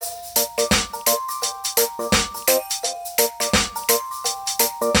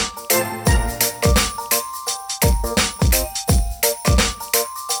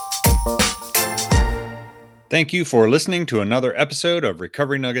Thank you for listening to another episode of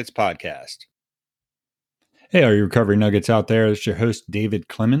Recovery Nuggets podcast. Hey, are you Recovery Nuggets out there? It's your host, David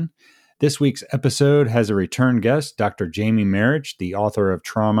Clemon. This week's episode has a return guest, Dr. Jamie Marich, the author of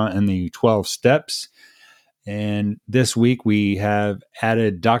Trauma and the 12 Steps. And this week we have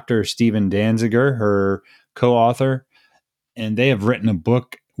added Dr. Stephen Dansiger, her co-author, and they have written a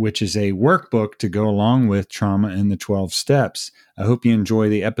book which is a workbook to go along with Trauma and the 12 Steps. I hope you enjoy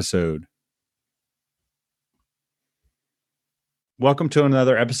the episode. Welcome to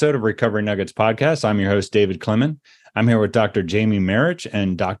another episode of Recovery Nuggets podcast. I'm your host, David Clemon. I'm here with Dr. Jamie Marich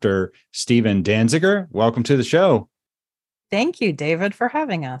and Dr. Stephen Dansiger. Welcome to the show. Thank you, David, for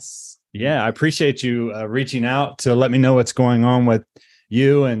having us. Yeah, I appreciate you reaching out to let me know what's going on with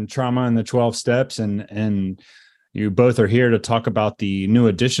you and Trauma and the 12 Steps. And you both are here to talk about the new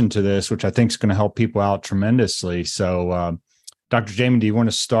addition to this, which I think is going to help people out tremendously. So, Dr. Jamie, do you want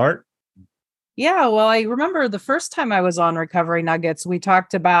to start? Yeah, well, I remember the first time I was on Recovery Nuggets, we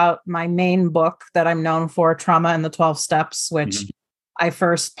talked about my main book that I'm known for, Trauma and the 12 Steps, which I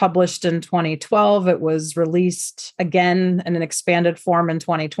first published in 2012. It was released again in an expanded form in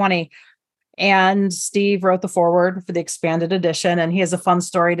 2020. And Steve wrote the foreword for the expanded edition. And he has a fun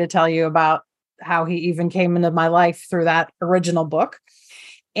story to tell you about how he even came into my life through that original book.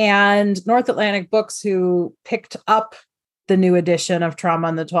 And North Atlantic Books, who picked up the new edition of Trauma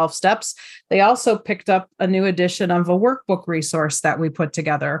and the 12 Steps, they also picked up a new edition of a workbook resource that we put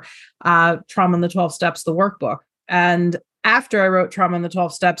together, Trauma and the 12 Steps, the workbook. And after I wrote Trauma and the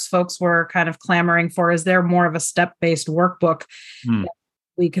 12 Steps, folks were kind of clamoring for, is there more of a step-based workbook that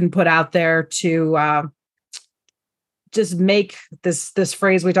we can put out there to just make this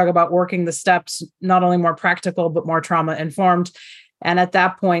phrase we talk about, working the steps, not only more practical, but more trauma-informed. And at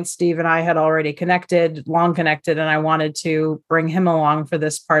that point, Steve and I had already long connected, and I wanted to bring him along for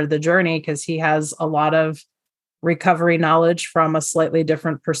this part of the journey because he has a lot of recovery knowledge from a slightly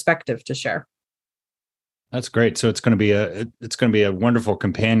different perspective to share. That's great. So it's going to be a wonderful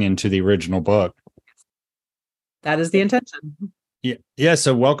companion to the original book. That is the intention. Yeah.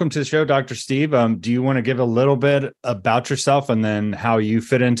 So welcome to the show, Dr. Steve. Do you want to give a little bit about yourself and then how you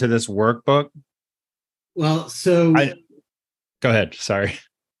fit into this workbook? Well, so go ahead. Sorry.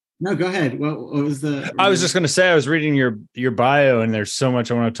 No, go ahead. What was the? I was just going to say, I was reading your bio, and there's so much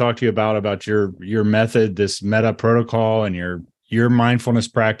I want to talk to you about your method, this meta protocol, and your mindfulness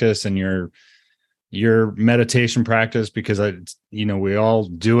practice and your meditation practice, because we all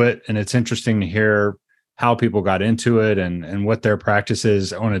do it, and it's interesting to hear how people got into it and what their practice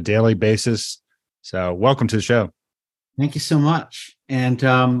is on a daily basis. So, welcome to the show. Thank you so much. And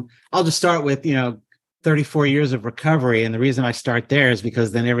I'll just start with 34 years of recovery. And the reason I start there is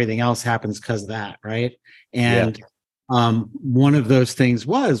because then everything else happens because of that, right? And one of those things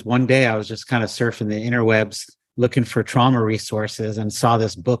was one day I was just kind of surfing the interwebs looking for trauma resources and saw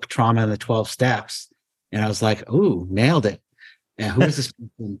this book, Trauma and the 12 Steps. And I was like, ooh, nailed it. And who is this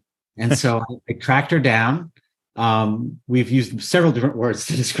person? And so I tracked her down. We've used several different words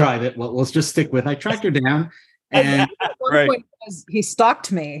to describe it. Well, let's just stick with I tracked her down. And at one point he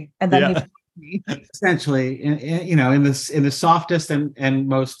stalked me, and then he me. Essentially, in the softest and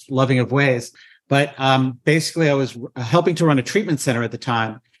most loving of ways. But basically, I was helping to run a treatment center at the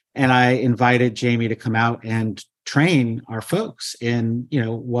time, and I invited Jamie to come out and train our folks in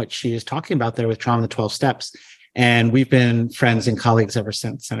what she is talking about there with Trauma and the 12 Steps. And we've been friends and colleagues ever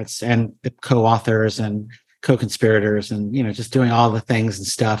since, and the co-authors and co-conspirators, and just doing all the things and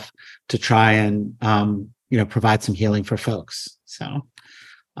stuff to try and provide some healing for folks. So.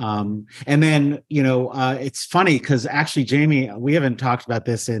 And then, it's funny because actually, Jamie, we haven't talked about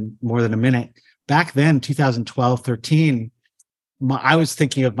this in more than a minute. Back then, 2012, 13, I was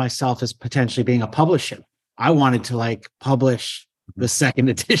thinking of myself as potentially being a publisher. I wanted to publish the second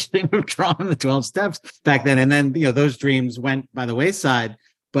edition of Trauma and the 12 Steps back then. And then, those dreams went by the wayside.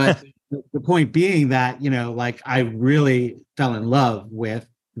 But the point being that, I really fell in love with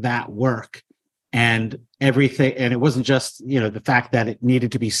that work. And everything, and it wasn't just, the fact that it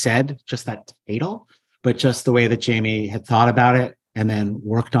needed to be said, just that title, but just the way that Jamie had thought about it and then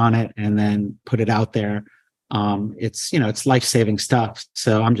worked on it and then put it out there. It's life-saving stuff.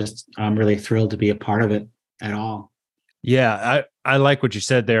 So I'm really thrilled to be a part of it at all. Yeah, I like what you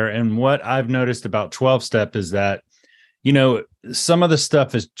said there. And what I've noticed about 12 Step is that, some of the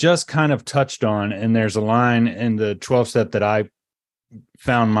stuff is just kind of touched on. And there's a line in the 12 Step that I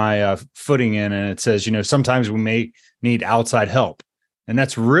found my footing in, and it says, sometimes we may need outside help. And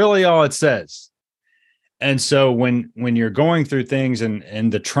that's really all it says. And so when you're going through things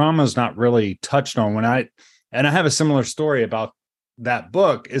and the trauma is not really touched on, I have a similar story about that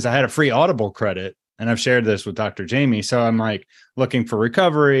book, is I had a free Audible credit, and I've shared this with Dr. Jamie. So I'm like looking for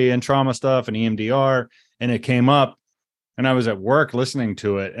recovery and trauma stuff and EMDR, and it came up, and I was at work listening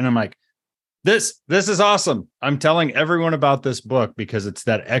to it, and I'm like, this is awesome. I'm telling everyone about this book because it's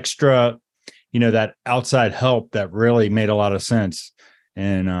that extra, that outside help that really made a lot of sense.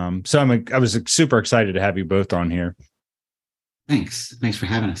 And so I was super excited to have you both on here. Thanks for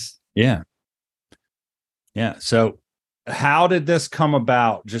having us. Yeah. So how did this come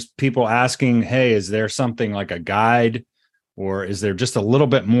about? Just people asking, hey, is there something like a guide, or is there just a little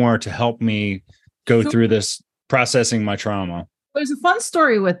bit more to help me go through this processing my trauma? There's a fun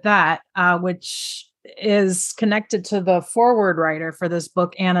story with that, which is connected to the forward writer for this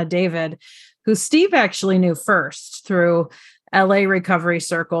book, Anna David, who Steve actually knew first through LA recovery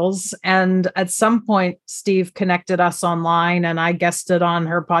circles. And at some point, Steve connected us online, and I guested on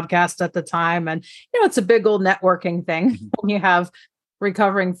her podcast at the time. And, it's a big old networking thing when you have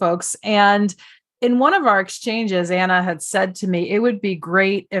recovering folks. And in one of our exchanges, Anna had said to me, it would be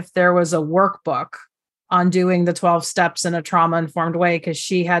great if there was a workbook on doing the 12 steps in a trauma-informed way, because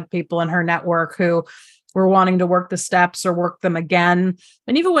she had people in her network who were wanting to work the steps or work them again.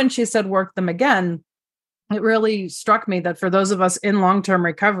 And even when she said work them again, it really struck me that for those of us in long-term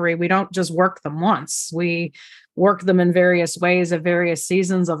recovery, we don't just work them once. We work them in various ways at various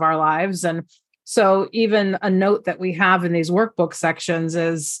seasons of our lives. And so even a note that we have in these workbook sections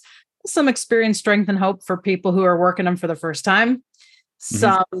is some experience, strength, and hope for people who are working them for the first time.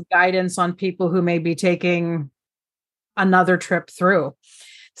 Some guidance on people who may be taking another trip through.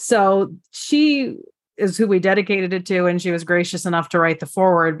 So she is who we dedicated it to, and she was gracious enough to write the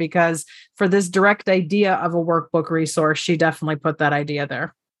foreword, because for this direct idea of a workbook resource, she definitely put that idea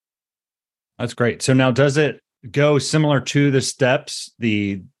there. That's great. So now, does it go similar to the steps,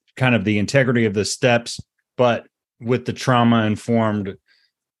 the kind of the integrity of the steps, but with the trauma-informed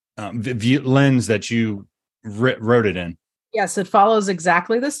lens that you wrote it in? Yes, it follows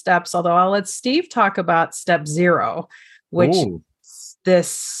exactly the steps, although I'll let Steve talk about step 0, which is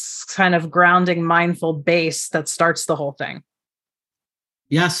this kind of grounding, mindful base that starts the whole thing.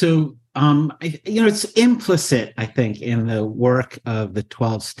 Yeah. So, it's implicit, I think, in the work of the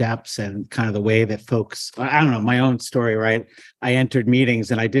 12 steps and kind of the way that folks, I don't know, my own story, right? I entered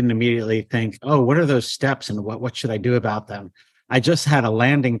meetings and I didn't immediately think, oh, what are those steps and what should I do about them? I just had a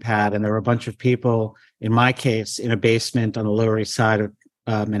landing pad, and there were a bunch of people, in my case, in a basement on the Lower East Side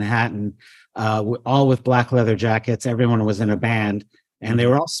of Manhattan, all with black leather jackets. Everyone was in a band, and they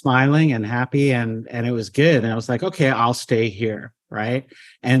were all smiling and happy, and it was good. And I was like, okay, I'll stay here, right?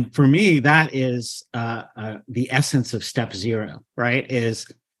 And for me, that is the essence of step 0, right?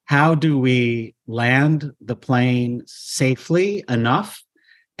 Is how do we land the plane safely enough,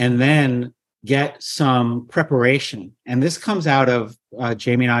 and then get some preparation. And this comes out of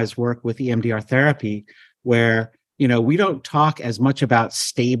Jamie and I's work with EMDR therapy, where, we don't talk as much about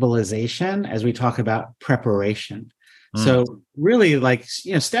stabilization as we talk about preparation. So really, like,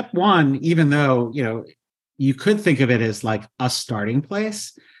 step 1, even though, you could think of it as like a starting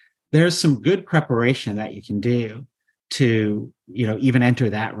place, there's some good preparation that you can do to, even enter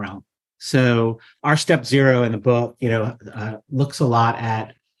that realm. So our step 0 in the book, looks a lot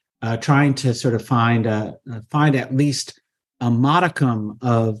at trying to sort of find at least a modicum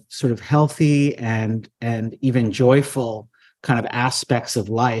of sort of healthy and even joyful kind of aspects of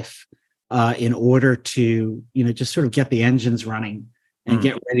life in order to, just sort of get the engines running and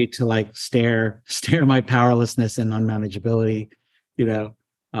get ready to like stare my powerlessness and unmanageability,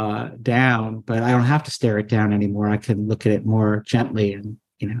 down. But I don't have to stare it down anymore. I can look at it more gently and,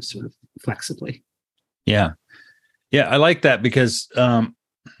 sort of flexibly. Yeah. I like that, because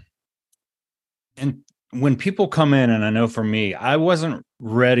and when people come in, and I know for me, I wasn't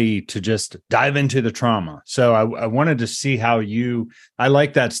ready to just dive into the trauma. So I wanted to see how I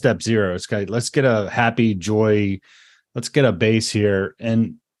like that step 0. It's like, let's get a happy joy. Let's get a base here.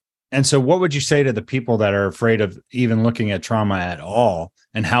 And so what would you say to the people that are afraid of even looking at trauma at all?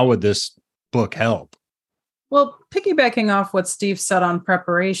 And how would this book help? Well, piggybacking off what Steve said on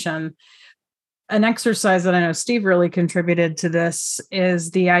preparation, an exercise that I know Steve really contributed to this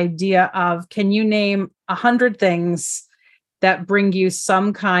is the idea of, can you name 100 things that bring you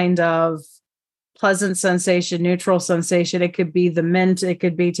some kind of pleasant sensation, neutral sensation? It could be the mint. It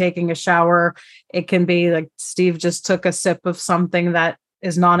could be taking a shower. It can be like Steve just took a sip of something that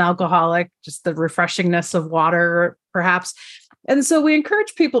is non-alcoholic, just the refreshingness of water, perhaps. And so we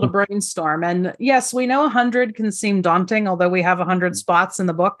encourage people to brainstorm. And yes, we know 100 can seem daunting, although we have 100 spots in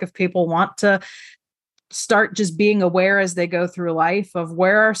the book if people want to start just being aware as they go through life of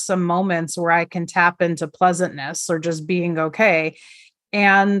where are some moments where I can tap into pleasantness or just being okay.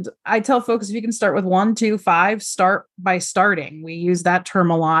 And I tell folks, if you can start with 1, 2, 5, start by starting. We use that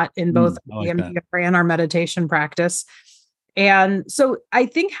term a lot in both EMDR and our meditation practice. And so I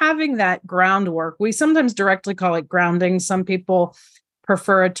think having that groundwork, we sometimes directly call it grounding. Some people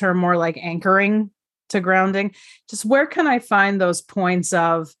prefer a term more like anchoring to grounding. Just where can I find those points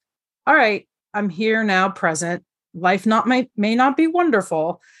of, all right, I'm here now, present. Life may not be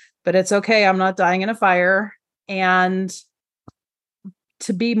wonderful, but it's okay. I'm not dying in a fire. And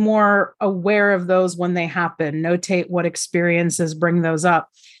to be more aware of those when they happen, notate what experiences bring those up.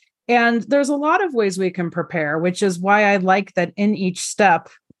 And there's a lot of ways we can prepare, which is why I like that in each step,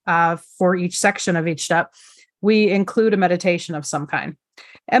 for each section of each step, we include a meditation of some kind.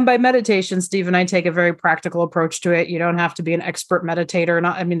 And by meditation, Steve and I take a very practical approach to it. You don't have to be an expert meditator.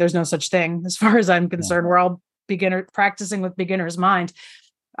 There's no such thing. As far as I'm concerned, we're all practicing with beginner's mind.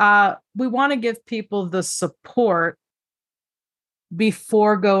 We want to give people the support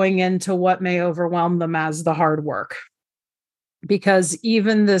before going into what may overwhelm them as the hard work. Because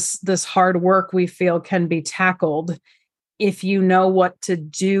even this hard work we feel can be tackled if you know what to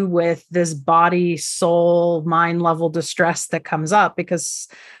do with this body, soul, mind level distress that comes up, because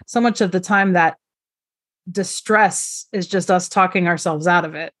so much of the time that distress is just us talking ourselves out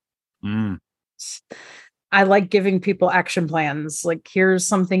of it. I like giving people action plans. Like, here's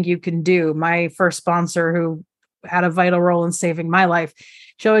something you can do. My first sponsor, who had a vital role in saving my life,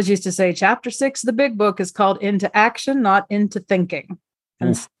 she always used to say, chapter 6 of the big book is called Into Action, Not Into Thinking.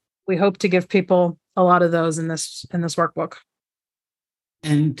 And we hope to give people a lot of those in this workbook.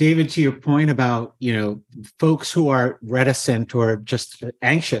 And David, to your point about, folks who are reticent or just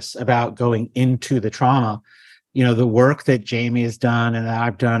anxious about going into the trauma, the work that Jamie has done and that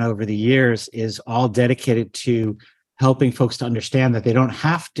I've done over the years is all dedicated to helping folks to understand that they don't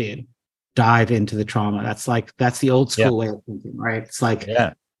have to dive into the trauma. That's the old school way of thinking, right? It's like,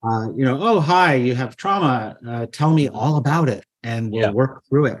 oh, hi, you have trauma. Tell me all about it and we'll work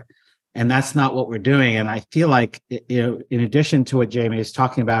through it. And that's not what we're doing. And I feel like, in addition to what Jamie is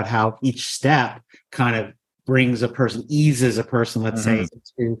talking about, how each step kind of eases a person, let's say,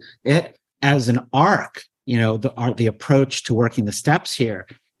 to it as an arc, the approach to working the steps here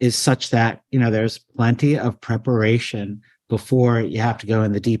is such that, there's plenty of preparation before you have to go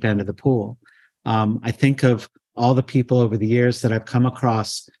in the deep end of the pool. I think of all the people over the years that I've come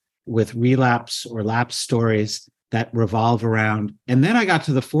across with relapse or lapse stories that revolve around, and then I got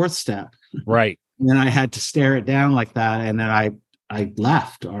to the 4th step. Right. And then I had to stare it down like that. And then I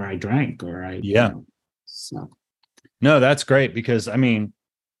left, or I drank, or so. No, that's great, because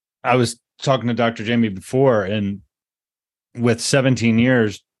I was talking to Dr. Jamie before, and with 17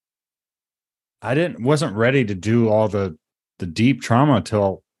 years, I wasn't ready to do all the deep trauma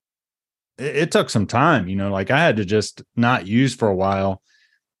till it took some time, like I had to just not use for a while,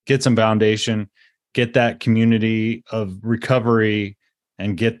 get some foundation, get that community of recovery,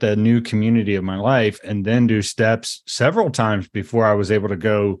 and get the new community of my life, and then do steps several times before I was able to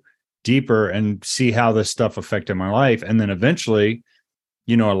go deeper and see how this stuff affected my life. And then eventually,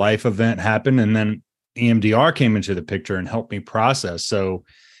 a life event happened, and then EMDR came into the picture and helped me process. So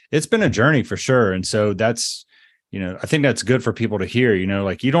it's been a journey for sure. And so that's, I think that's good for people to hear,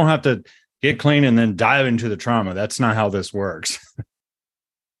 like, you don't have to get clean and then dive into the trauma. That's not how this works.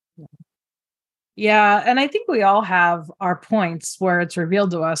 Yeah. And I think we all have our points where it's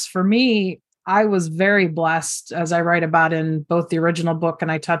revealed to us. For me, I was very blessed, as I write about in both the original book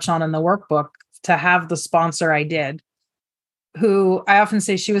and I touch on in the workbook, to have the sponsor I did, who I often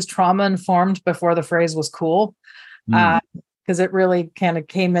say she was trauma informed before the phrase was cool. Because it really kind of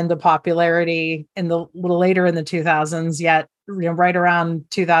came into popularity in the little later in the 2000s, yet right around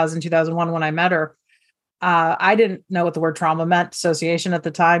 2000, 2001, when I met her, I didn't know what the word trauma meant, association at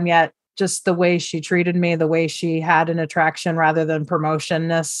the time, yet just the way she treated me, the way she had an attraction rather than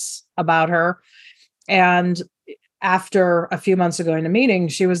promotionness about her. And after a few months of going to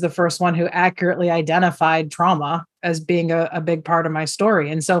meetings, she was the first one who accurately identified trauma as being a big part of my story.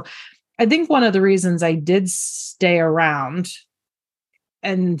 And so I think one of the reasons I did stay around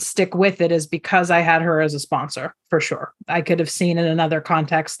and stick with it is because I had her as a sponsor, for sure. I could have seen in another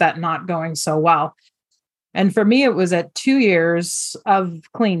context that not going so well. And for me, it was at 2 years of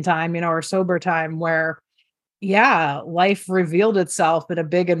clean time, or sober time, where, life revealed itself in a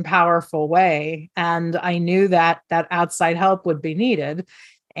big and powerful way. And I knew that outside help would be needed.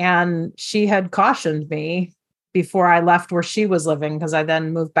 And she had cautioned me before I left where she was living, because I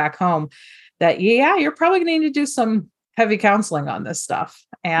then moved back home, that, you're probably going to need to do some heavy counseling on this stuff.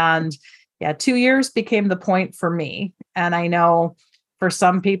 And Yeah, 2 years became the point for me. And I know for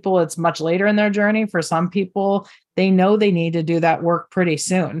some people, it's much later in their journey. For some people, they know they need to do that work pretty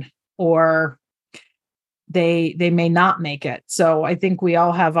soon, or they may not make it. So I think we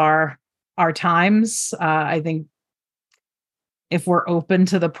all have our times. I think if we're open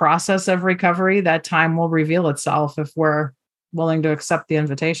to the process of recovery, that time will reveal itself if we're willing to accept the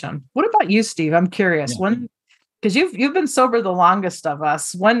invitation. What about you, Steve? I'm curious. When, because you've been sober the longest of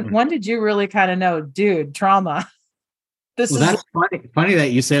us. When did you really kind of know, dude, trauma? That's funny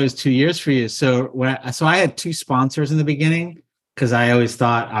that you said it was 2 years for you. So I had two sponsors in the beginning, because I always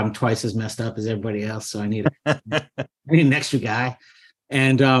thought I'm twice as messed up as everybody else, so I need an extra guy.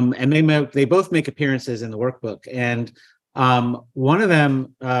 And they both make appearances in the workbook. And one of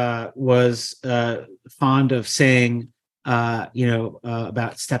them was fond of saying,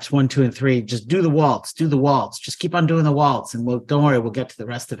 about steps 1, 2, and 3, just do the waltz, just keep on doing the waltz, and don't worry, we'll get to the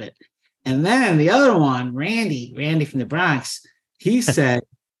rest of it. And then the other one, Randy from the Bronx, he said,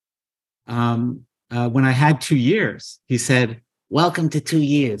 when I had 2 years, he said, welcome to 2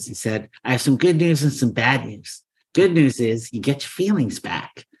 years. He said, I have some good news and some bad news. Good news is you get your feelings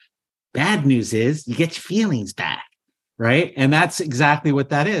back. Bad news is you get your feelings back, right? And that's exactly what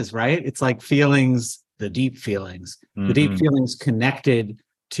that is, right? It's like feelings, the deep feelings, the deep feelings connected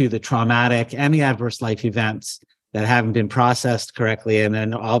to the traumatic and the adverse life events that haven't been processed correctly. And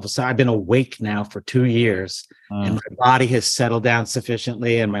then all of a sudden, I've been awake now for 2 years, and my body has settled down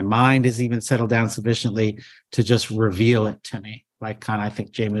sufficiently, and my mind has even settled down sufficiently to just reveal it to me. Like kind of, I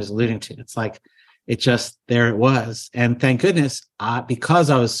think Jamie was alluding to. It's like, there it was. And thank goodness, because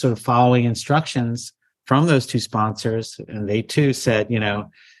I was sort of following instructions from those two sponsors, and they too said,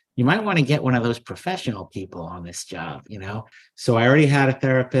 you might want to get one of those professional people on this job, So I already had a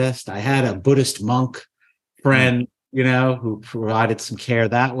therapist. I had a Buddhist monk friend, who provided some care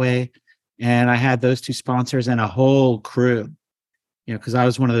that way. And I had those two sponsors and a whole crew, because I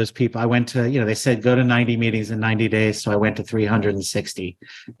was one of those people. I went to, they said go to 90 meetings in 90 days. So I went to 360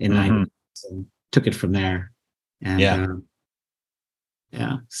 in 90 days and took it from there. And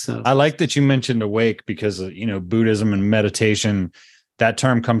so I like that you mentioned awake, because, Buddhism and meditation, that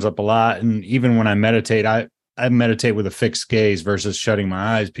term comes up a lot. And even when I meditate, I meditate with a fixed gaze versus shutting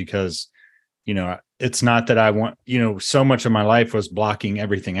my eyes, because it's not that I want, so much of my life was blocking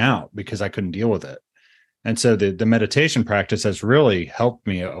everything out because I couldn't deal with it. And so the meditation practice has really helped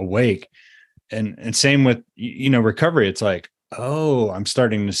me awake. And same with, recovery. It's like, oh, I'm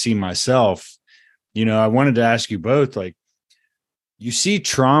starting to see myself. I wanted to ask you both, like, you see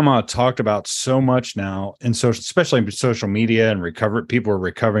trauma talked about so much now, and so especially in social media, and people are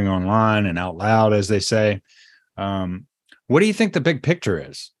recovering online and out loud, as they say. What do you think the big picture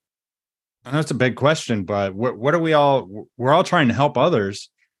is? I know it's a big question, but what are we're all trying to help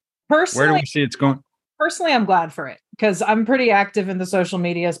others. Personally, where do we see it's going? Personally, I'm glad for it, because I'm pretty active in the social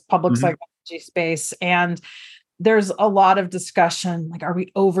media public psychology space. And there's a lot of discussion, like, are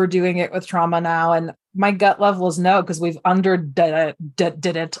we overdoing it with trauma now? And my gut level is no, because we've underdone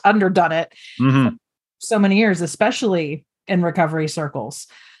it for so many years, especially in recovery circles.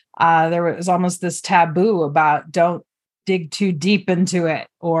 There was almost this taboo about don't dig too deep into it,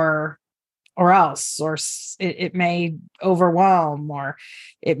 or else, or it may overwhelm, or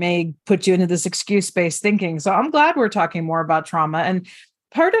it may put you into this excuse-based thinking. So I'm glad we're talking more about trauma. And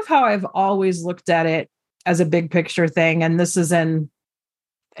part of how I've always looked at it as a big picture thing, and this is in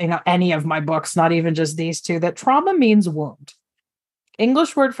any of my books, not even just these two, that trauma means wound.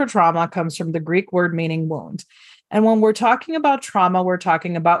 English word for trauma comes from the Greek word meaning wound. And when we're talking about trauma, we're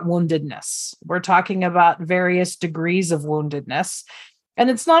talking about woundedness. We're talking about various degrees of woundedness. And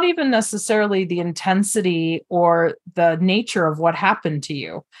it's not even necessarily the intensity or the nature of what happened to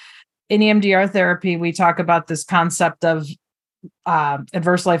you. In EMDR therapy, we talk about this concept of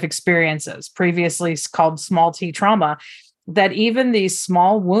adverse life experiences, previously called small t trauma, that even these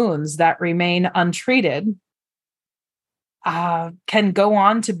small wounds that remain untreated can go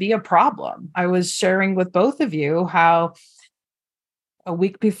on to be a problem. I was sharing with both of you how a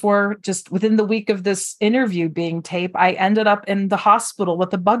week before, just within the week of this interview being taped, I ended up in the hospital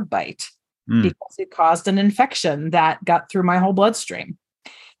with a bug bite because it caused an infection that got through my whole bloodstream.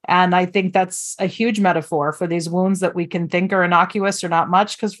 And I think that's a huge metaphor for these wounds that we can think are innocuous or not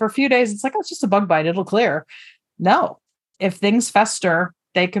much, because for a few days, it's like, oh, it's just a bug bite, it'll clear. No, if things fester,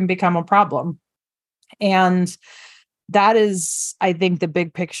 they can become a problem. And that is, I think, the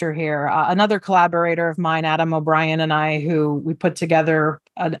big picture here. Another collaborator of mine, Adam O'Brien, and I, who we put together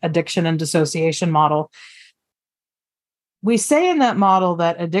an addiction and dissociation model. We say in that model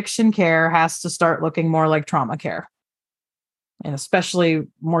that addiction care has to start looking more like trauma care. and especially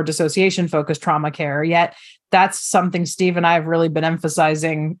more dissociation focused trauma care. Yet that's something Steve and I have really been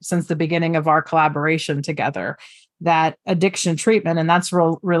emphasizing since the beginning of our collaboration together, that addiction treatment. And that's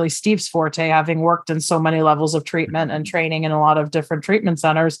really Steve's forte, having worked in so many levels of treatment and training in a lot of different treatment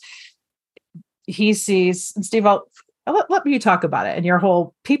centers. He sees, and Steve, I'll let you talk about it. And your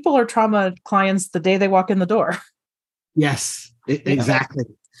whole, people are trauma clients the day they walk in the door. Yes, exactly.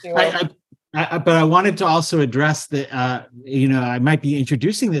 But I wanted to also address that, I might be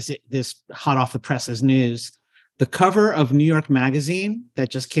introducing this hot off the presses news. The cover of New York Magazine that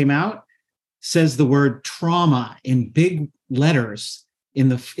just came out says the word trauma in big letters in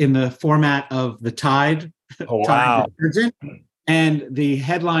the format of the Tide. Oh, wow. Tide detergent. And the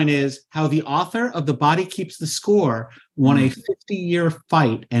headline is how the author of The Body Keeps the Score won a 50-year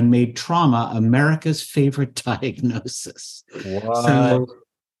fight and made trauma America's favorite diagnosis. What?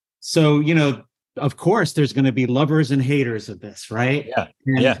 So, of course, there's going to be lovers and haters of this, right?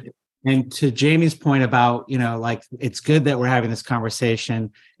 Yeah. And to Jamie's point about, like, it's good that we're having this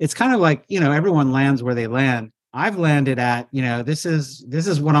conversation. It's kind of like, everyone lands where they land. I've landed at, this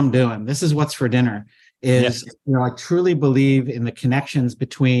is what I'm doing. This is what's for dinner. I truly believe in the connections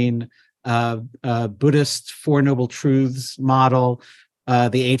between Buddhist Four Noble Truths model,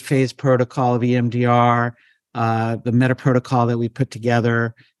 the 8-phase protocol of EMDR, the meta protocol that we put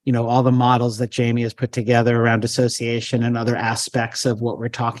together, all the models that Jamie has put together around dissociation and other aspects of what we're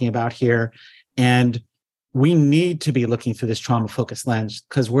talking about here. And we need to be looking through this trauma-focused lens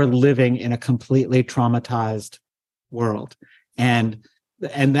because we're living in a completely traumatized world. And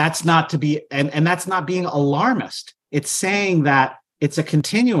that's not to be, and that's not being alarmist. It's saying that it's a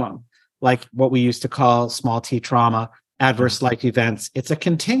continuum, like what we used to call small t trauma, adverse life events. It's a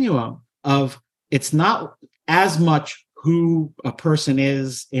continuum of, it's not as much who a person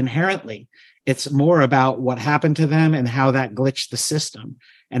is inherently. It's more about what happened to them and how that glitched the system.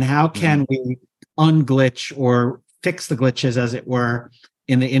 And how can we unglitch or fix the glitches, as it were,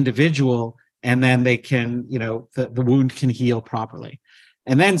 in the individual, and then they can, the wound can heal properly.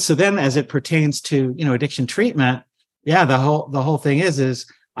 And then, as it pertains to, addiction treatment, the whole thing is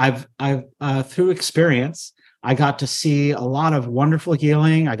I've through experience, I got to see a lot of wonderful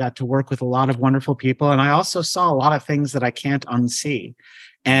healing. I got to work with a lot of wonderful people. And I also saw a lot of things that I can't unsee.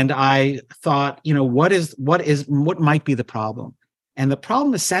 And I thought, what might be the problem? And the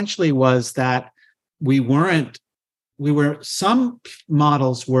problem essentially was that some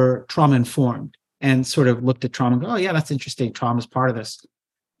models were trauma informed and sort of looked at trauma and go, oh yeah, that's interesting. Trauma is part of this.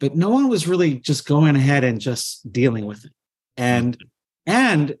 But no one was really just going ahead and just dealing with it. And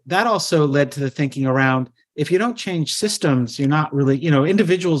that also led to the thinking around, if you don't change systems, you're not really,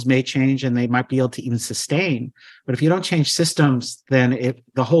 individuals may change and they might be able to even sustain. But if you don't change systems, then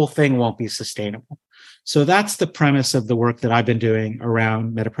the whole thing won't be sustainable. So that's the premise of the work that I've been doing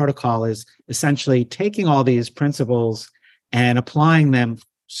around Meta Protocol, is essentially taking all these principles and applying them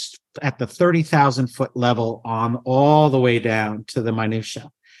at the 30,000 foot level on all the way down to the minutia.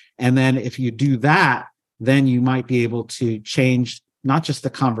 And then if you do that, then you might be able to change not just the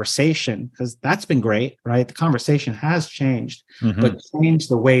conversation, because that's been great, right? The conversation has changed, but change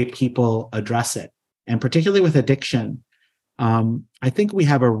the way people address it. And particularly with addiction, I think we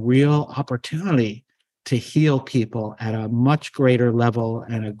have a real opportunity to heal people at a much greater level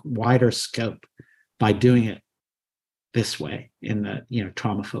and a wider scope by doing it this way, in the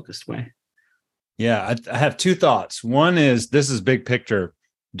trauma-focused way. Yeah, I have two thoughts. One is, this is big picture.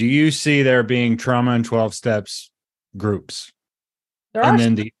 Do you see there being trauma and 12 steps groups? There are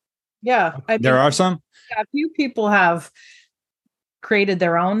some. There are some. Yeah, a few people have created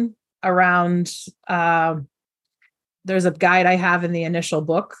their own around. There's a guide I have in the initial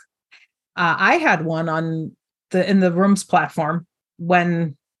book. I had one in the Rooms platform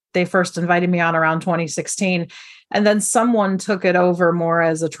when they first invited me on around 2016. And then someone took it over more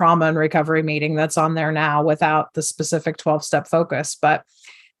as a trauma and recovery meeting that's on there now without the specific 12-step focus. But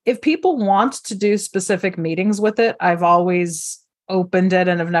if people want to do specific meetings with it, I've always opened it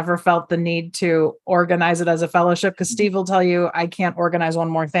and have never felt the need to organize it as a fellowship, because Steve will tell you I can't organize one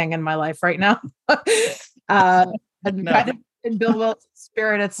more thing in my life right now. Kind of in Bill Wilson's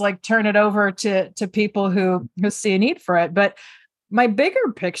spirit, it's like turn it over to people who see a need for it. But my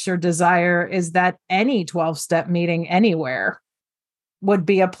bigger picture desire is that any 12-step meeting anywhere would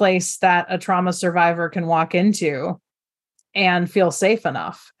be a place that a trauma survivor can walk into and feel safe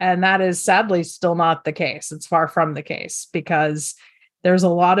enough. And that is sadly still not the case. It's far from the case, because there's a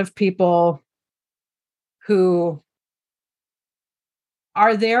lot of people who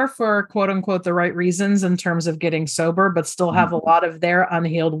are there for quote unquote the right reasons in terms of getting sober, but still have a lot of their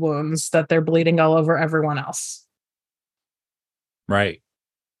unhealed wounds that they're bleeding all over everyone else. Right.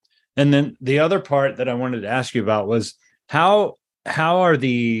 And then the other part that I wanted to ask you about was how are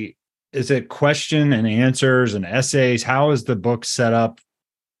is it question and answers and essays? How is the book set up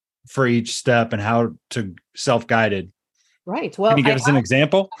for each step and how to self-guided? Right. Well, can you give us an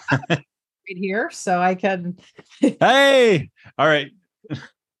example? Right here, so I can. Hey, all right.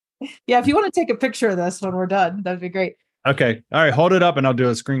 Yeah, if you want to take a picture of this when we're done, that'd be great. Okay. All right. Hold it up and I'll do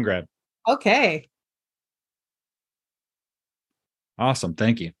a screen grab. Okay. Awesome.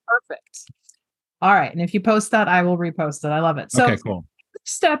 Thank you. Perfect. All right. And if you post that, I will repost it. I love it. So okay, cool.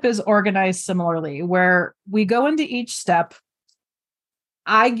 Each step is organized similarly, where we go into each step.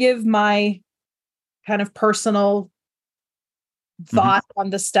 I give my kind of personal thought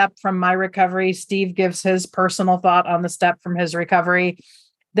on the step from my recovery. Steve gives his personal thought on the step from his recovery.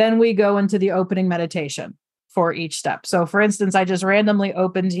 Then we go into the opening meditation for each step. So for instance, I just randomly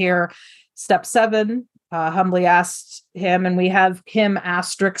opened here step 7, humbly asked him, and we have him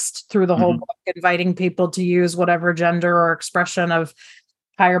asterisked through the whole book, inviting people to use whatever gender or expression of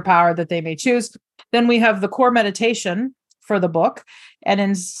higher power that they may choose. Then we have the core meditation for the book. And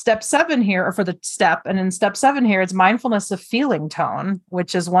in step 7 here, or for the step, and in step 7 here, it's mindfulness of feeling tone,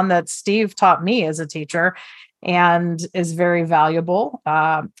 which is one that Steve taught me as a teacher and is very valuable.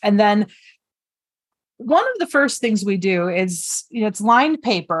 And then one of the first things we do is, it's lined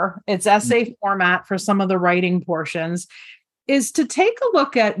paper, it's essay format for some of the writing portions, is to take a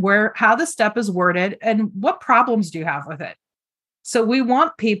look at how the step is worded and what problems do you have with it. So we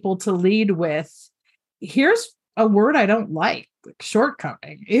want people to lead with, here's a word I don't like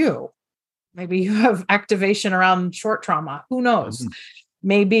shortcoming. Ew. Maybe you have activation around short trauma. Who knows?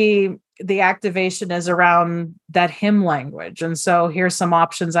 Maybe the activation is around that hymn language. And so here's some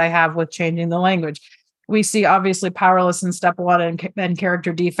options I have with changing the language. We see obviously powerless in step 1 and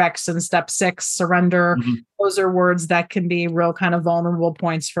character defects in step 6, surrender. Those are words that can be real kind of vulnerable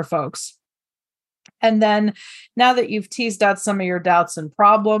points for folks. And then now that you've teased out some of your doubts and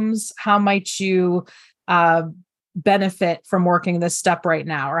problems, how might you benefit from working this step right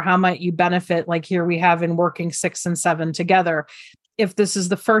now? Or how might you benefit, like here we have in working 6 and 7 together? If this is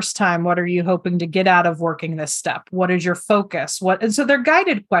the first time, what are you hoping to get out of working this step? What is your focus? And so they're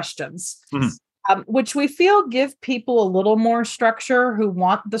guided questions, which we feel give people a little more structure who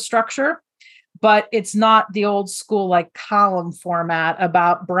want the structure, but it's not the old school like column format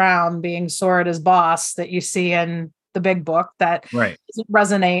about Brown being sore at his boss that you see in the big book that doesn't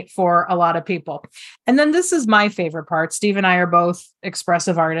resonate for a lot of people. And then this is my favorite part. Steve and I are both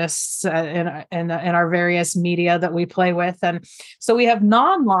expressive artists in our various media that we play with. And so we have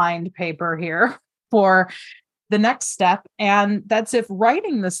non-lined paper here for the next step. And that's if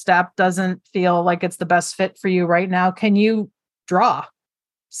writing the step doesn't feel like it's the best fit for you right now, can you draw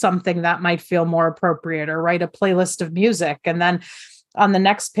something that might feel more appropriate or write a playlist of music? And then on the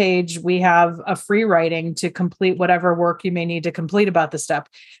next page, we have a free writing to complete whatever work you may need to complete about the step.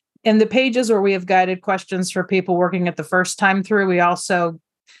 In the pages where we have guided questions for people working it the first time through, we also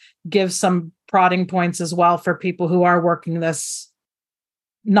give some prodding points as well for people who are working this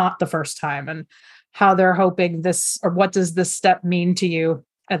not the first time and how they're hoping this, or what does this step mean to you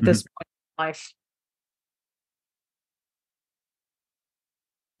at this point in life.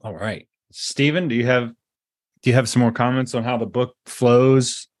 All right. Stephen, do you have some more comments on how the book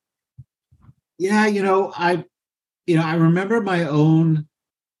flows? Yeah, I remember my own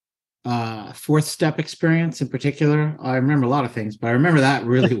 4th step experience in particular. I remember a lot of things, but I remember that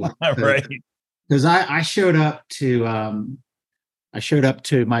really well. Right. Because I showed up to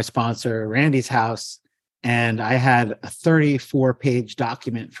my sponsor Randy's house, and I had a 34-page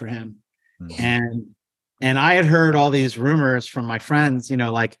document for him. And I had heard all these rumors from my friends,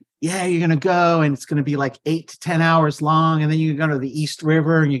 like, yeah, you're going to go and it's going to be like 8 to 10 hours long. And then you go to the East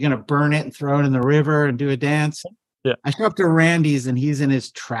River and you're going to burn it and throw it in the river and do a dance. Yeah. I show up to Randy's and he's in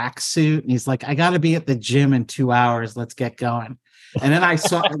his tracksuit and he's like, I got to be at the gym in 2 hours. Let's get going. And then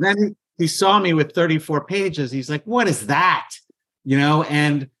then he saw me with 34 pages. He's like, what is that?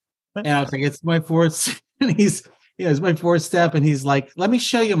 And I was like, it's my 4th. And it's my 4th step. And he's like, let me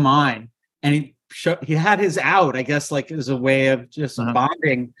show you mine. And he had his out, I guess, like as a way of just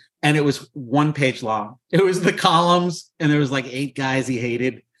bonding. And it was 1 page long. It was the columns, and there was like 8 guys he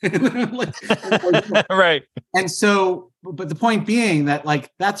hated. Right. And so, but the point being that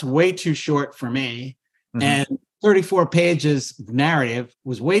like, that's way too short for me. And 34 pages of narrative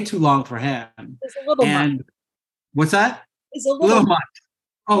was way too long for him. It's a little much. What's that? It's a little much.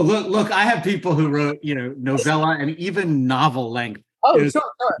 Oh, look, I have people who wrote, novella and even novel length. Oh, sure.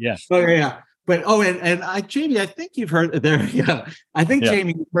 Yeah. Oh, yeah. But and Jamie, I think you've heard there. Yeah, I think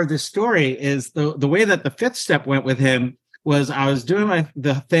Jamie, you've heard this story. Is the way that the 5th step went with him was I was doing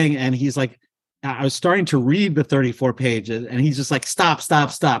the thing, and he's like, I was starting to read the 34 pages, and he's just like, stop,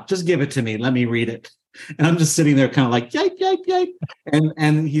 just give it to me, let me read it. And I'm just sitting there kind of like, yike, yike, yike.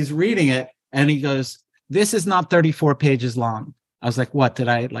 And he's reading it, and he goes, this is not 34 pages long. I was like, what, did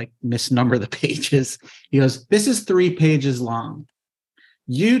I like misnumber the pages? He goes, this is 3 pages long.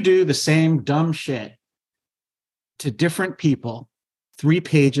 You do the same dumb shit to different people 3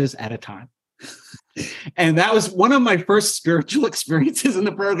 pages at a time. And that was one of my first spiritual experiences in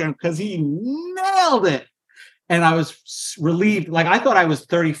the program, because he nailed it. And I was relieved. Like, I thought I was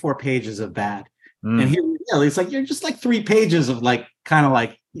 34 pages of bad. And he's like, you're just like 3 pages of like, kind of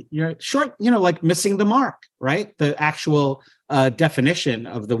like, you're short, like missing the mark, right? The actual definition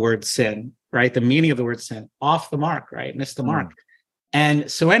of the word sin, right? The meaning of the word sin, off the mark, right? Miss the mark. And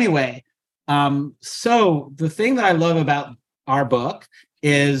so anyway, so the thing that I love about our book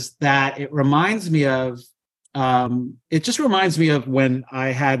is that it reminds me of, it just reminds me of when I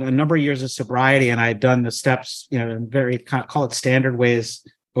had a number of years of sobriety, and I had done the steps, in very call it standard ways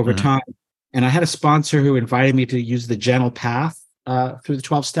over time. And I had a sponsor who invited me to use the gentle path through the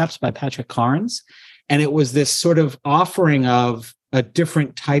 12 steps by Patrick Carnes. And it was this sort of offering of a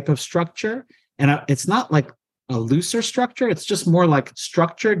different type of structure. And it's not like a looser structure. It's just more like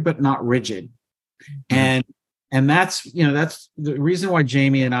structured, but not rigid. And that's the reason why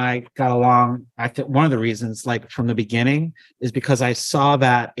Jamie and I got along. I think one of the reasons, like from the beginning, is because I saw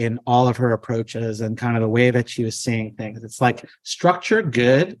that in all of her approaches and kind of the way that she was seeing things. It's like structured,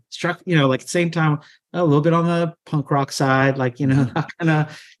 good, like at the same time, a little bit on the punk rock side, like, not gonna,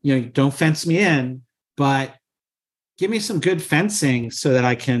 don't fence me in, but give me some good fencing so that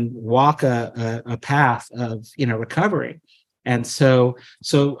I can walk a path of, recovery. And so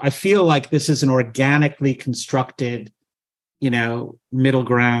I feel like this is an organically constructed, middle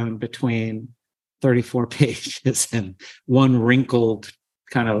ground between 34 pages and one wrinkled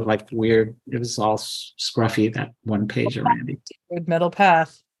kind of like weird. It was all scruffy, that one page of Randy. Middle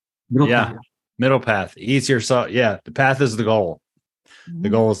path. Middle path. Easier. So yeah, the path is the goal. The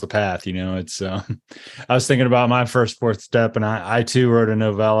goal is the path. It's. I was thinking about my first 4th step, and I too wrote a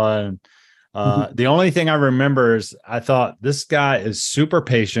novella, and the only thing I remember is I thought, this guy is super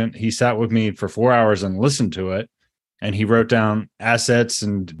patient. He sat with me for 4 hours and listened to it. And he wrote down assets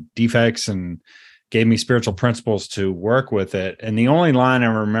and defects and gave me spiritual principles to work with it. And the only line I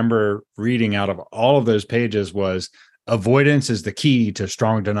remember reading out of all of those pages was, avoidance is the key to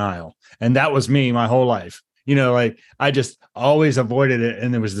strong denial. And that was me my whole life. Like I just always avoided it.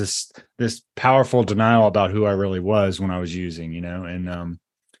 And there was this powerful denial about who I really was when I was using, and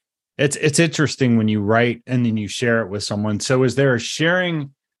it's interesting when you write and then you share it with someone. So is there a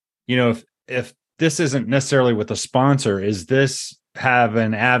sharing, if this isn't necessarily with a sponsor, is this have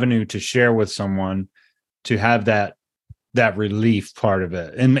an avenue to share with someone to have that relief part of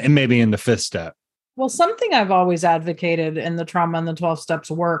it, and maybe in the 5th step? Well, something I've always advocated in the Trauma and the 12 Steps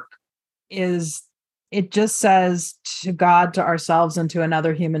work is it just says to God, to ourselves, and to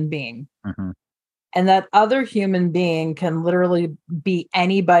another human being. And that other human being can literally be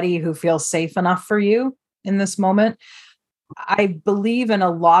anybody who feels safe enough for you in this moment. I believe in a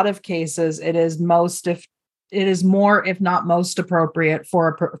lot of cases, it is more, if not most appropriate for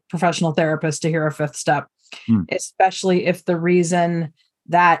a professional therapist to hear a 5th step, especially if the reason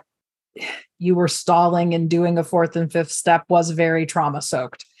that you were stalling and doing a 4th and 5th step was very trauma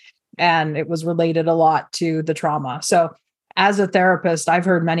soaked. And it was related a lot to the trauma. So as a therapist, I've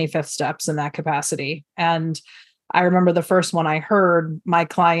heard many 5th steps in that capacity. And I remember the first one I heard, my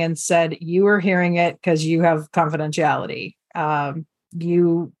client said, you are hearing it because you have confidentiality. I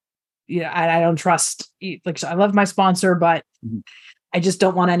don't trust, like, I love my sponsor, but I just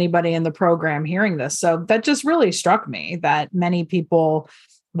don't want anybody in the program hearing this. So that just really struck me that many people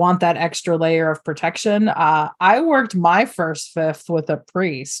want that extra layer of protection. I worked my first 5th with a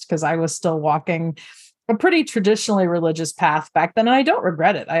priest because I was still walking a pretty traditionally religious path back then. And I don't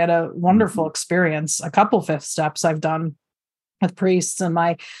regret it. I had a wonderful experience. A couple 5th steps I've done with priests, and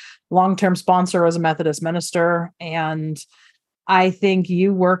my long-term sponsor was a Methodist minister. And I think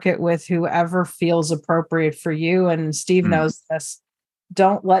you work it with whoever feels appropriate for you. And Steve knows this.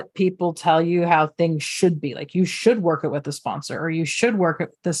 Don't let people tell you how things should be. Like, you should work it with a sponsor, or you should work it.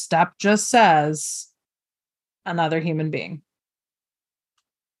 The step just says another human being.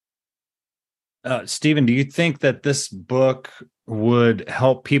 Stephen, do you think that this book would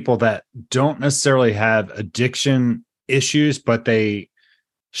help people that don't necessarily have addiction issues, but they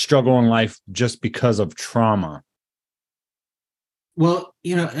struggle in life just because of trauma? Well,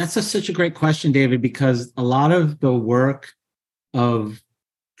 that's such a great question, David, because a lot of the work of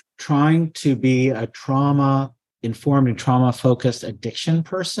trying to be a trauma informed and trauma-focused addiction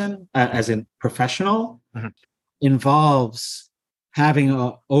person, as in professional, involves having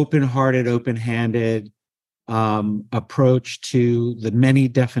an open-hearted, open-handed approach to the many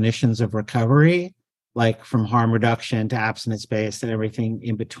definitions of recovery, like from harm reduction to abstinence-based and everything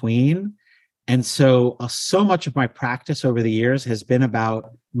in between. And so much of my practice over the years has been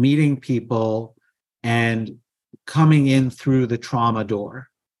about meeting people and coming in through the trauma door,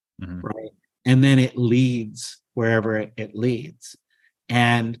 right? And then it leads wherever it leads.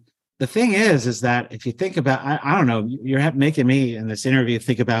 And the thing is that if you think about, I don't know, you're making me in this interview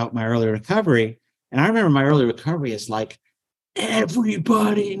think about my early recovery. And I remember my early recovery is like,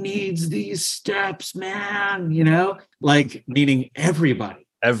 everybody needs these steps, man, like meaning everybody,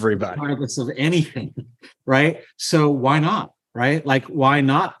 regardless of anything, right? So why not, right? Like, why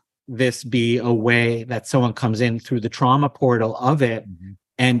not this be a way that someone comes in through the trauma portal of it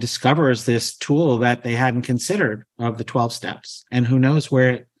and discovers this tool that they hadn't considered of the 12 steps, and who knows where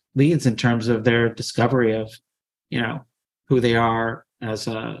it leads in terms of their discovery of, who they are as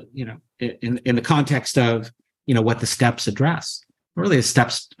a, in the context of, what the steps address. Really, the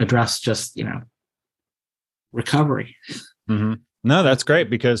steps address just, recovery. No, that's great,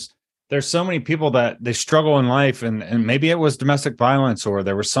 because there's so many people that they struggle in life, and maybe it was domestic violence or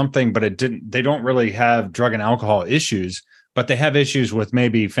there was something, but they don't really have drug and alcohol issues, but they have issues with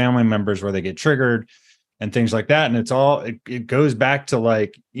maybe family members where they get triggered and things like that. And it goes back to,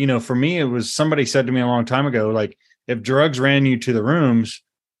 like, for me, it was somebody said to me a long time ago, like, if drugs ran you to the rooms,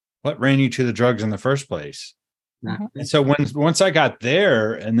 what ran you to the drugs in the first place? And so once I got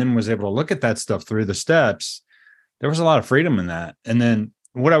there and then was able to look at that stuff through the steps, there was a lot of freedom in that. And then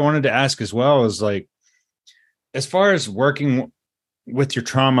what I wanted to ask as well is, like, as far as working with your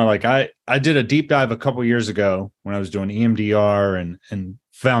trauma, like I did a deep dive a couple years ago when I was doing EMDR and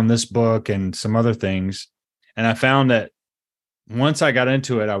found this book and some other things. And I found that once I got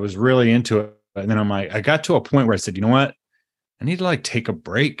into it, I was really into it. And then I got to a point where I said, you know what? I need to, like, take a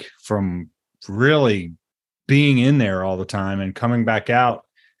break from really being in there all the time and coming back out.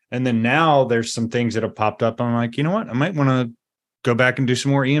 And then now there's some things that have popped up. I'm like, you know what? I might want to go back and do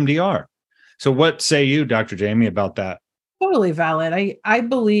some more EMDR. So what say you, Dr. Jamie, about that? Totally valid. I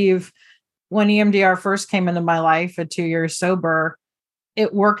believe when EMDR first came into my life at 2 years sober,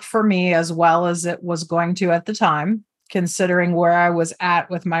 it worked for me as well as it was going to at the time, considering where I was at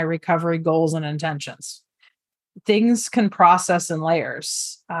with my recovery goals and intentions. Things can process in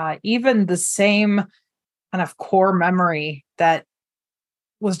layers. Even the same kind of core memory that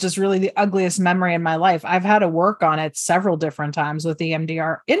was just really the ugliest memory in my life, I've had to work on it several different times with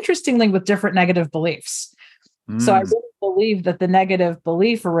EMDR, interestingly, with different negative beliefs. So I really believe that the negative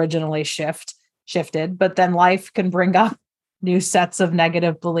belief originally shifted, but then life can bring up new sets of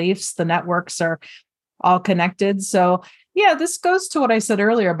negative beliefs. The networks are all connected. So yeah, this goes to what I said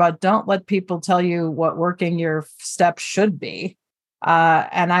earlier about don't let people tell you what working your steps should be.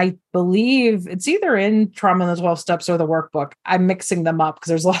 And I believe it's either in Trauma in the 12 Steps or the workbook. I'm mixing them up because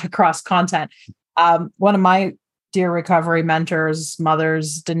there's a lot of cross content. One of my dear recovery mentors,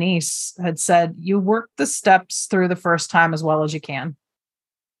 mothers, Denise, had said, you work the steps through the first time as well as you can.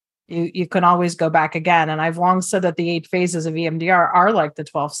 You can always go back again. And I've long said that the 8 phases of EMDR are like the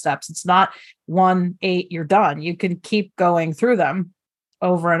 12 steps. It's not 1, 8, you're done. You can keep going through them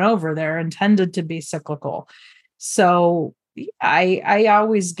over and over. They're intended to be cyclical. So I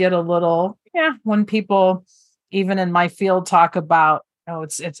always get a little, when people, even in my field, talk about,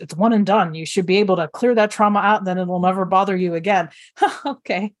 it's one and done. You should be able to clear that trauma out, and then it'll never bother you again.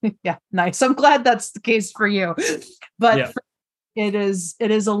 Okay. Yeah. Nice. I'm glad that's the case for you, but it is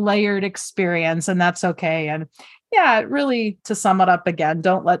a layered experience, and that's okay. And really, to sum it up again,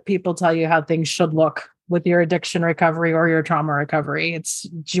 don't let people tell you how things should look with your addiction recovery or your trauma recovery. It's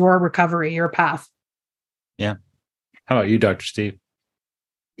your recovery, your path. Yeah. How about you, Dr. Steve?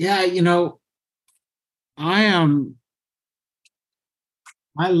 Yeah,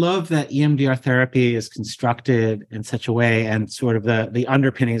 I love that EMDR therapy is constructed in such a way, and sort of the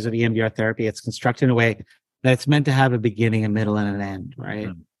underpinnings of EMDR therapy, it's constructed in a way that it's meant to have a beginning, a middle, and an end, right?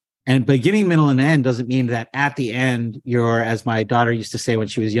 And beginning, middle, and end doesn't mean that at the end you're, as my daughter used to say when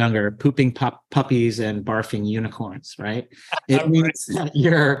she was younger, pooping puppies and barfing unicorns, right? It means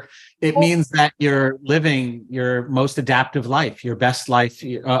that you're living your most adaptive life, your best life,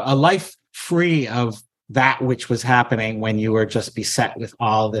 a life free of that which was happening when you were just beset with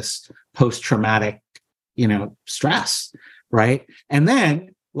all this post-traumatic, stress, right? And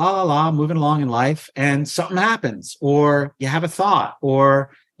then moving along in life, and something happens, or you have a thought,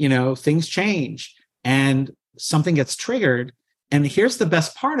 or things change and something gets triggered. And here's the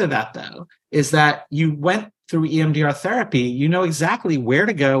best part of that, though, is that you went through EMDR therapy, you know exactly where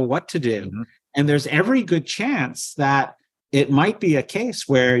to go, what to do. Mm-hmm. And there's every good chance that it might be a case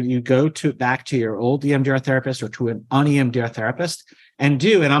where you go back to your old EMDR therapist or to an un-EMDR therapist and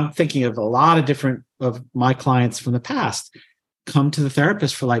I'm thinking of a lot of different of my clients from the past, come to the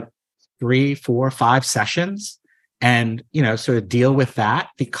therapist for like 3, 4, 5 sessions and, sort of deal with that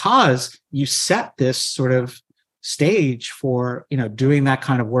because you set this sort of stage for, doing that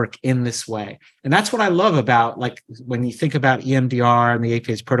kind of work in this way. And that's what I love about, like, when you think about EMDR and the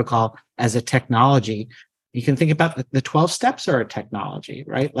 8-phase protocol as a technology, you can think about the 12 steps are a technology,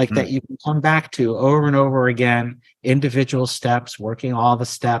 right? Like that you can come back to over and over again, individual steps, working all the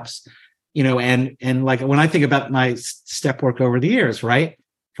steps, and like when I think about my step work over the years, right?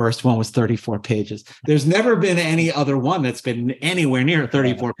 First one was 34 pages. There's never been any other one that's been anywhere near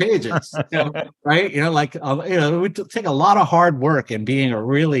 34 pages, right? It would take a lot of hard work and being a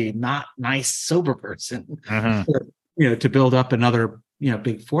really not nice, sober person, to build up another,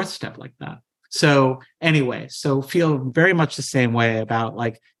 big fourth step like that. So anyway, feel very much the same way about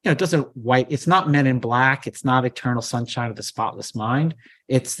it's not Men in Black. It's not Eternal Sunshine of the Spotless Mind.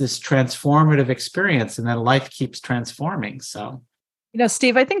 It's this transformative experience, and then life keeps transforming. So,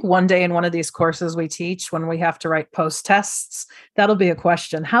 Steve, I think one day in one of these courses we teach, when we have to write post tests, that'll be a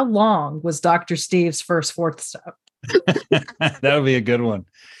question. How long was Dr. Steve's first fourth step? That would be a good one.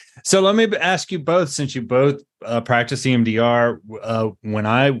 So let me ask you both, since you both practice EMDR, when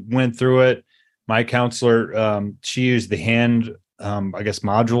I went through it, my counselor, she used the hand,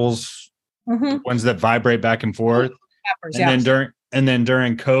 modules, ones that vibrate back and forth. And then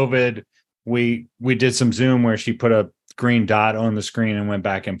during COVID, we did some Zoom where she put a green dot on the screen and went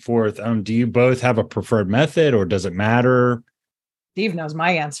back and forth. Do you both have a preferred method, or does it matter? Steve knows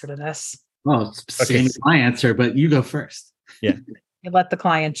my answer to this. Well, it's same as my answer, but you go first. Yeah. You let the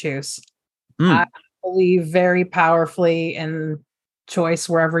client choose. I believe very powerfully in choice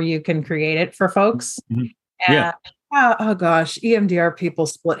wherever you can create it for folks. And oh gosh, EMDR people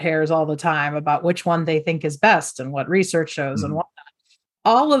split hairs all the time about which one they think is best and what research shows and whatnot.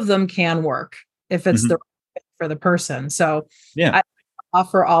 All of them can work if it's the right fit for the person. So I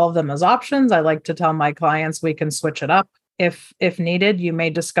offer all of them as options. I like to tell my clients we can switch it up if needed. You may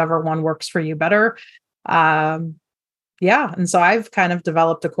discover one works for you better. And so I've kind of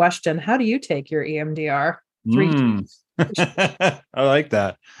developed a question. How do you take your EMDR? 3 times. I like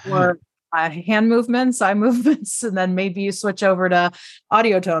that. Or hand movements, eye movements, and then maybe you switch over to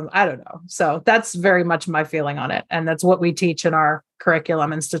audio tones. I don't know. So that's very much my feeling on it. And that's what we teach in our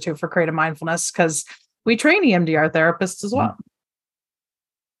curriculum, Institute for Creative Mindfulness, because we train EMDR therapists as well.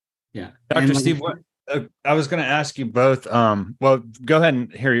 Yeah. Dr. Steve, what I was going to ask you both. Well, go ahead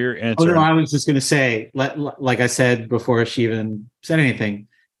and hear your answer. Oh, no, I was just going to say, like I said before she even said anything,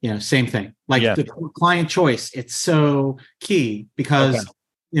 same thing. Like the client choice, it's so key because,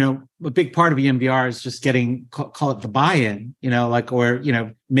 a big part of EMDR is just getting, call it the buy-in,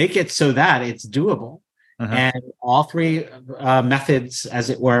 make it so that it's doable. And all 3 methods, as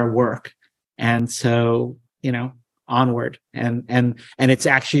it were, work. And so, onward. And it's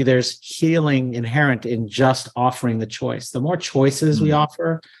actually, there's healing inherent in just offering the choice. The more choices we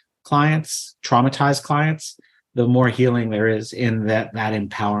offer clients, traumatized clients, the more healing there is in that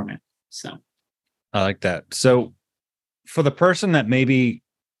empowerment. So I like that. So for the person that maybe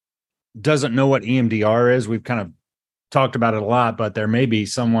doesn't know what EMDR is, we've kind of talked about it a lot, but there may be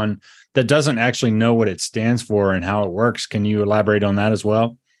someone that doesn't actually know what it stands for and how it works. Can you elaborate on that as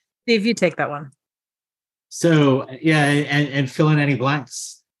well? Steve, you take that one. So, and fill in any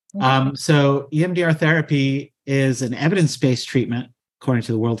blanks. So EMDR therapy is an evidence-based treatment, according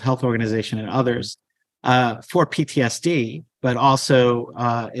to the World Health Organization and others, for PTSD, but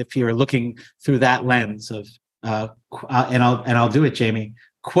also if you're looking through that lens of, and I'll do it, Jamie,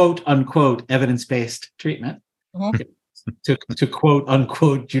 quote unquote evidence-based treatment, to quote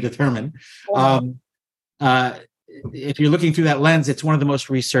unquote Judith Herman. If you're looking through that lens, it's one of the most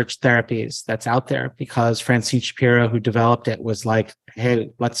researched therapies that's out there because Francine Shapiro, who developed it, was like, hey,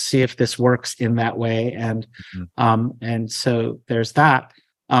 let's see if this works in that way. And so there's that.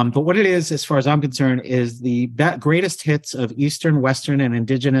 But what it is, as far as I'm concerned, is the greatest hits of Eastern, Western, and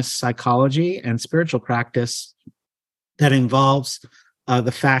indigenous psychology and spiritual practice that involves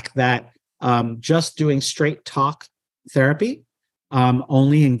the fact that just doing straight talk therapy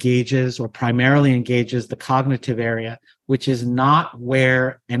only engages or primarily engages the cognitive area, which is not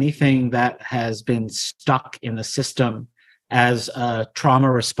where anything that has been stuck in the system as a trauma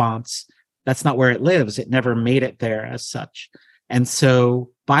response, that's not where it lives. It never made it there as such. And so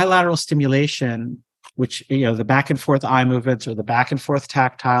bilateral stimulation, which, the back and forth eye movements or the back and forth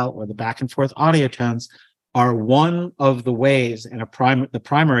tactile or the back and forth audio tones, are one of the ways, and the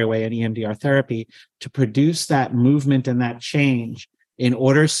primary way in EMDR therapy, to produce that movement and that change in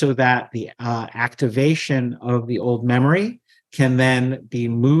order so that the activation of the old memory can then be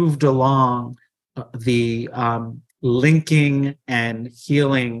moved along the linking and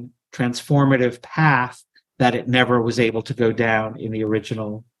healing transformative path that it never was able to go down in the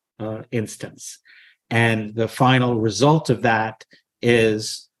original instance. And the final result of that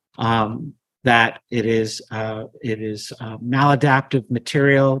is that it is maladaptive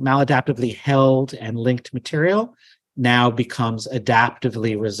material, maladaptively held and linked material now becomes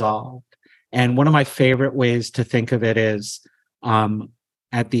adaptively resolved. And one of my favorite ways to think of it is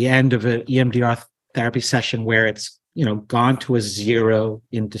at the end of an EMDR therapy session where it's gone to a 0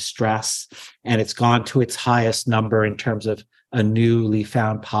 in distress and it's gone to its highest number in terms of a newly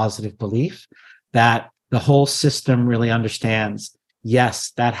found positive belief, that the whole system really understands,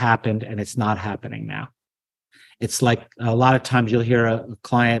 yes, that happened and it's not happening now. It's like a lot of times you'll hear a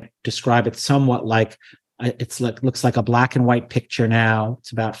client describe it somewhat like looks like a black and white picture now.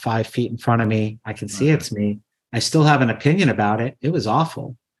 It's about 5 feet in front of me. I can see it's me. I still have an opinion about it. It was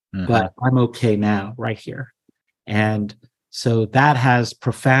awful, but I'm okay now, right here. And so that has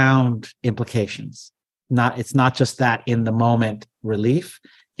profound implications. It's not just that in the moment relief.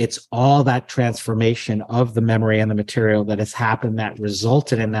 It's all that transformation of the memory and the material that has happened that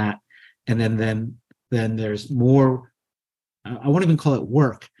resulted in that. And then there's more, I won't even call it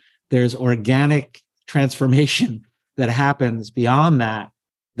work. There's organic transformation that happens beyond that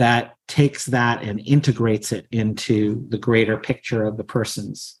takes that and integrates it into the greater picture of the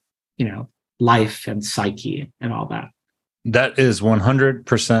person's, life and psyche and all that. That is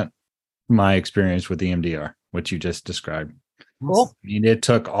 100% my experience with EMDR, what you just described. Cool. I mean, it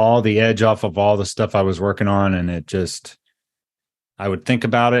took all the edge off of all the stuff I was working on, and I would think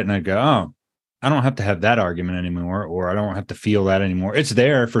about it and I'd go, oh, I don't have to have that argument anymore, or I don't have to feel that anymore. It's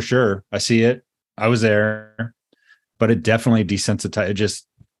there for sure. I see it. I was there, but it definitely desensitized. It just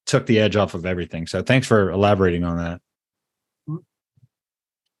took the edge off of everything. So thanks for elaborating on that.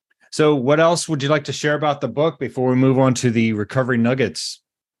 So what else would you like to share about the book before we move on to the recovery nuggets?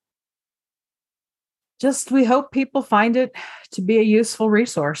 Just, we hope people find it to be a useful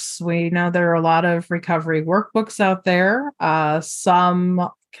resource. We know there are a lot of recovery workbooks out there. Some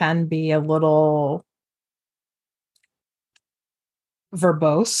can be a little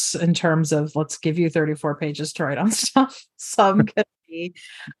verbose in terms of, let's give you 34 pages to write on stuff. Some can be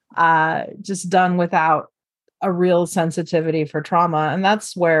just done without a real sensitivity for trauma. And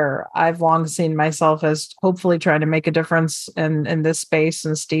that's where I've long seen myself as hopefully trying to make a difference in this space.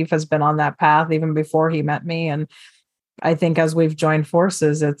 And Steve has been on that path even before he met me. And I think as we've joined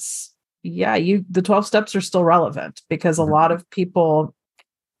forces, the 12 steps are still relevant because a lot of people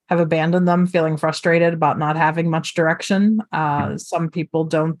have abandoned them, feeling frustrated about not having much direction. Some people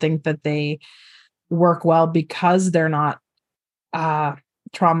don't think that they work well because they're not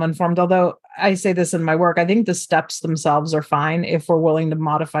trauma informed. Although I say this in my work, I think the steps themselves are fine if we're willing to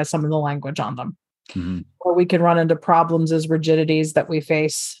modify some of the language on them. Mm-hmm. Or we can run into problems as rigidities that we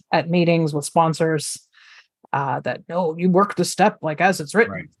face at meetings with sponsors that, no, you work the step like as it's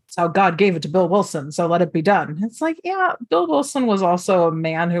written. Right. It's how God gave it to Bill Wilson, so let it be done. It's like, yeah, Bill Wilson was also a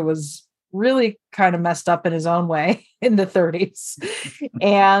man who was really kind of messed up in his own way in the 30s.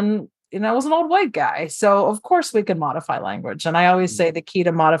 And was an old white guy. So of course we can modify language. And I always say the key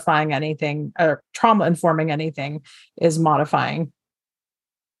to modifying anything or trauma informing anything is modifying.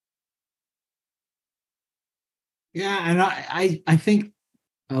 Yeah. And I think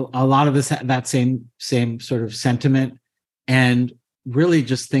a lot of this, that same sort of sentiment, and really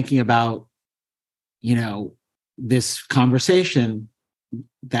just thinking about, this conversation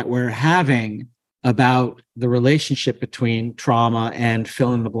that we're having about the relationship between trauma and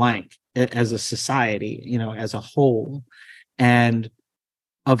fill in the blank as a society, as a whole. And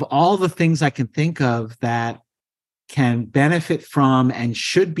of all the things I can think of that can benefit from and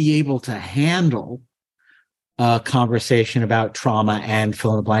should be able to handle a conversation about trauma and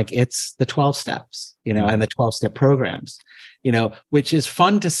fill in the blank, it's the 12 steps, and the 12-step programs, which is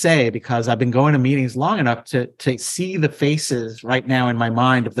fun to say because I've been going to meetings long enough to see the faces right now in my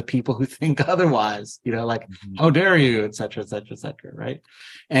mind of the people who think otherwise, like, how dare you, et cetera, et cetera, et cetera, right?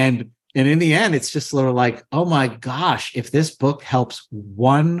 And in the end, it's just sort of like, oh my gosh, if this book helps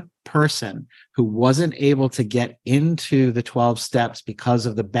one person who wasn't able to get into the 12 steps because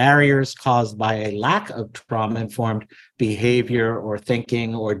of the barriers caused by a lack of trauma-informed behavior or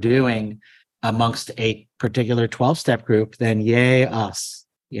thinking or doing amongst a particular 12-step group, then yay us,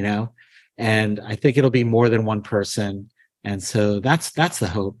 And I think it'll be more than one person. And so that's the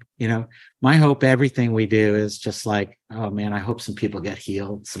hope. My hope, everything we do is just like, oh man, I hope some people get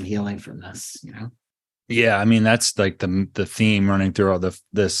healed, some healing from this. Yeah, I mean, that's like the theme running through all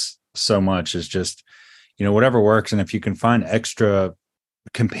this so much is just, whatever works. And if you can find extra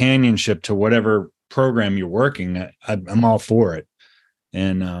companionship to whatever program you're working, I'm all for it.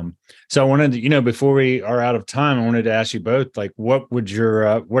 And so I wanted to, before we are out of time, I wanted to ask you both, like, what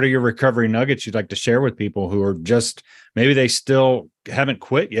are your recovery nuggets you'd like to share with people who are just, maybe they still haven't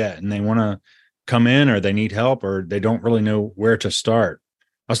quit yet and they want to come in, or they need help, or they don't really know where to start.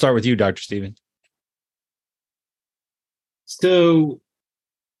 I'll start with you, Dr. Stephen. So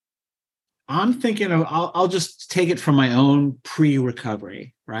I'm thinking I'll just take it from my own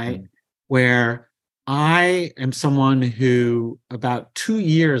pre-recovery, right? Mm-hmm. Where I am someone who, about 2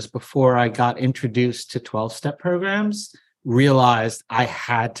 years before I got introduced to 12-step programs, realized I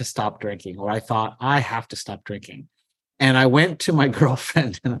had to stop drinking, or I thought I have to stop drinking. And I went to my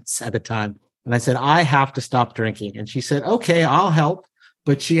girlfriend at the time, and I said, I have to stop drinking. And she said, okay, I'll help.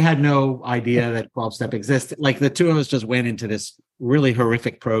 But she had no idea that 12-step existed. Like, the two of us just went into this really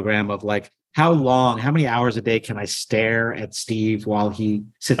horrific program of like, how many hours a day can I stare at Steve while he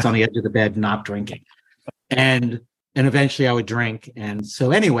sits on the edge of the bed not drinking? And eventually I would drink. And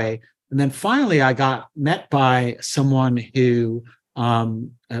so anyway, and then finally I got met by someone who,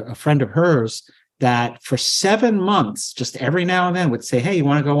 a friend of hers, that for 7 months, just every now and then would say, hey, you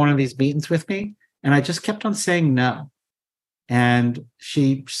want to go one of these meetings with me? And I just kept on saying no. And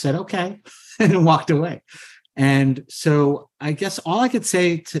she said, okay, and walked away. And so I guess all I could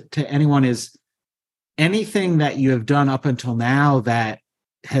say to anyone is, anything that you have done up until now that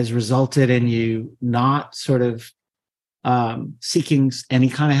has resulted in you not sort of seeking any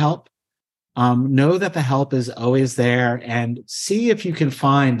kind of help, know that the help is always there, and see if you can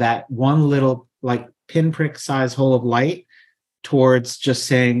find that one little like pinprick size hole of light towards just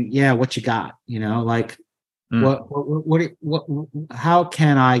saying, yeah, what you got, like, what, how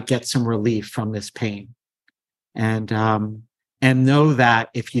can I get some relief from this pain? And know that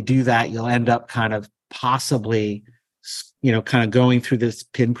if you do that, you'll end up kind of possibly, kind of going through this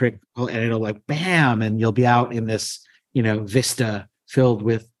pinprick, and it'll like bam, and you'll be out in this, vista filled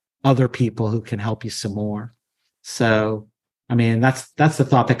with other people who can help you some more. So, I mean, that's the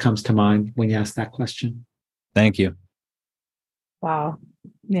thought that comes to mind when you ask that question. Thank you. Wow.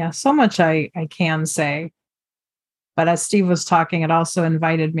 Yeah, so much I can say. But as Steve was talking, it also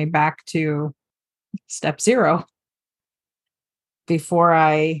invited me back to step 0. Before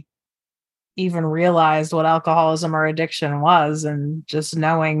I even realized what alcoholism or addiction was, and just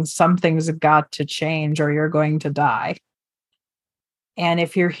knowing something's got to change or you're going to die. And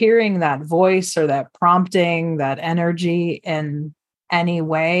if you're hearing that voice or that prompting, that energy in any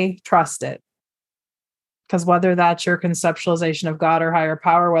way, trust it. Because whether that's your conceptualization of God or higher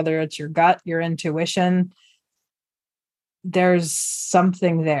power, whether it's your gut, your intuition, there's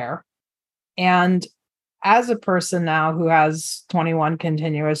something there. And as a person now who has 21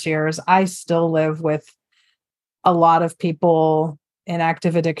 continuous years, I still live with a lot of people in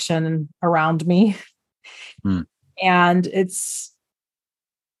active addiction around me. And it's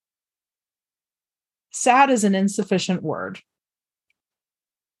sad is an insufficient word,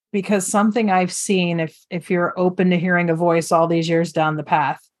 because something I've seen, if you're open to hearing a voice all these years down the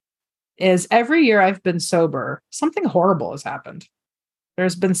path, is every year I've been sober, something horrible has happened.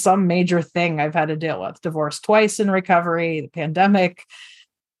 There's been some major thing I've had to deal with. Divorce twice in recovery, the pandemic,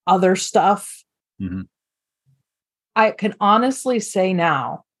 other stuff. Mm-hmm. I can honestly say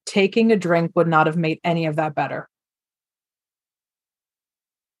now, taking a drink would not have made any of that better.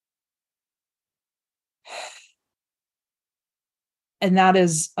 And that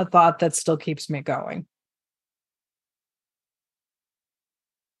is a thought that still keeps me going.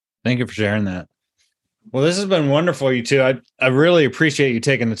 Thank you for sharing that. Well, this has been wonderful, you two. I really appreciate you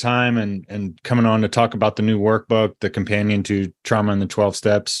taking the time and coming on to talk about the new workbook, the companion to Trauma and the 12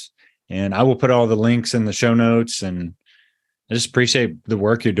 Steps. And I will put all the links in the show notes, and I just appreciate the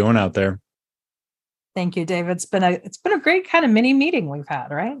work you're doing out there. Thank you, David. It's been a great kind of mini meeting we've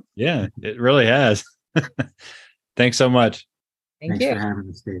had, right? Yeah, it really has. Thanks so much. Thanks for having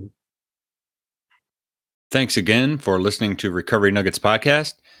us, David. Thanks again for listening to Recovery Nuggets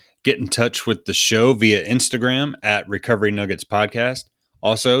Podcast. Get in touch with the show via Instagram at Recovery Nuggets Podcast.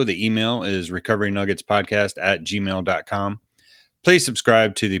 Also, the email is recoverynuggetspodcast@gmail.com. Please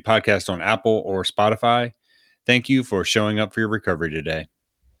subscribe to the podcast on Apple or Spotify. Thank you for showing up for your recovery today.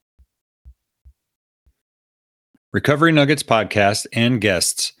 Recovery Nuggets Podcast and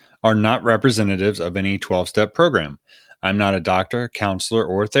guests are not representatives of any 12-step program. I'm not a doctor, counselor,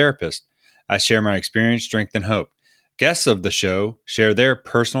 or therapist. I share my experience, strength, and hope. Guests of the show share their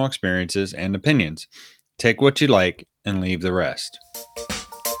personal experiences and opinions. Take what you like and leave the rest.